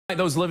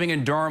Those living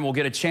in Durham will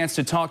get a chance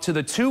to talk to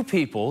the two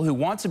people who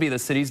want to be the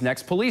city's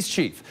next police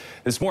chief.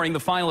 This morning, the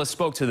finalists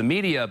spoke to the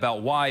media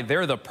about why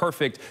they're the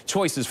perfect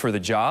choices for the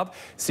job.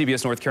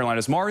 CBS North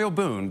Carolina's Mario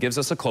Boone gives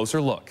us a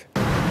closer look.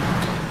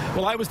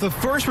 Well, I was the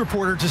first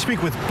reporter to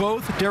speak with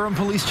both Durham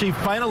Police Chief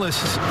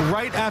finalists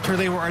right after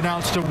they were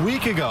announced a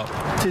week ago.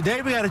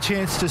 Today, we had a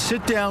chance to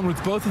sit down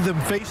with both of them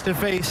face to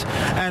face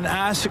and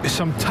ask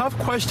some tough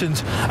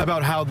questions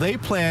about how they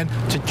plan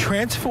to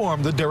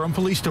transform the Durham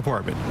Police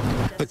Department.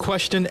 The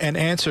question and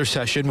answer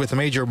session with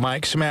Major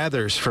Mike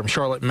Smathers from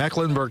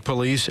Charlotte-Mecklenburg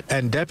Police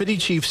and Deputy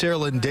Chief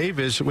Saralyn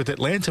Davis with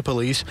Atlanta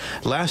Police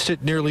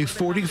lasted nearly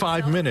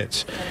 45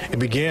 minutes. It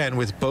began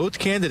with both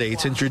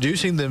candidates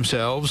introducing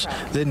themselves,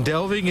 then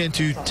delving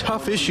into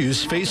tough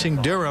issues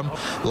facing Durham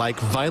like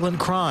violent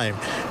crime,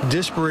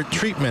 disparate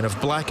treatment of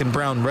black and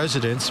brown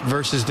residents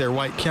versus their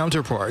white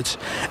counterparts,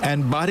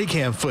 and body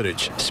cam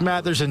footage.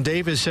 Smathers and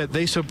Davis said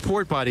they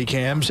support body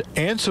cams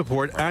and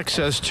support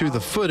access to the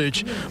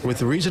footage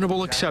with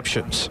reasonable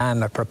exceptions.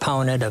 I'm a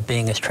proponent of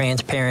being as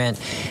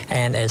transparent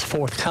and as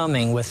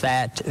forthcoming with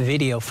that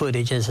video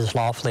footage as is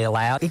lawfully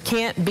allowed. It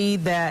can't be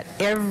that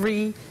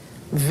every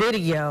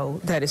video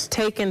that is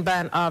taken by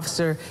an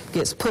officer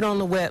gets put on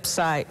the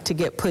website to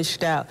get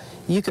pushed out.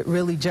 You could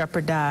really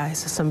jeopardize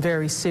some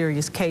very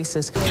serious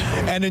cases.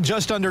 And in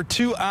just under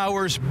 2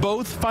 hours,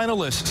 both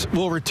finalists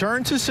will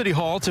return to City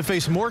Hall to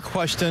face more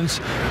questions,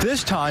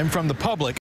 this time from the public.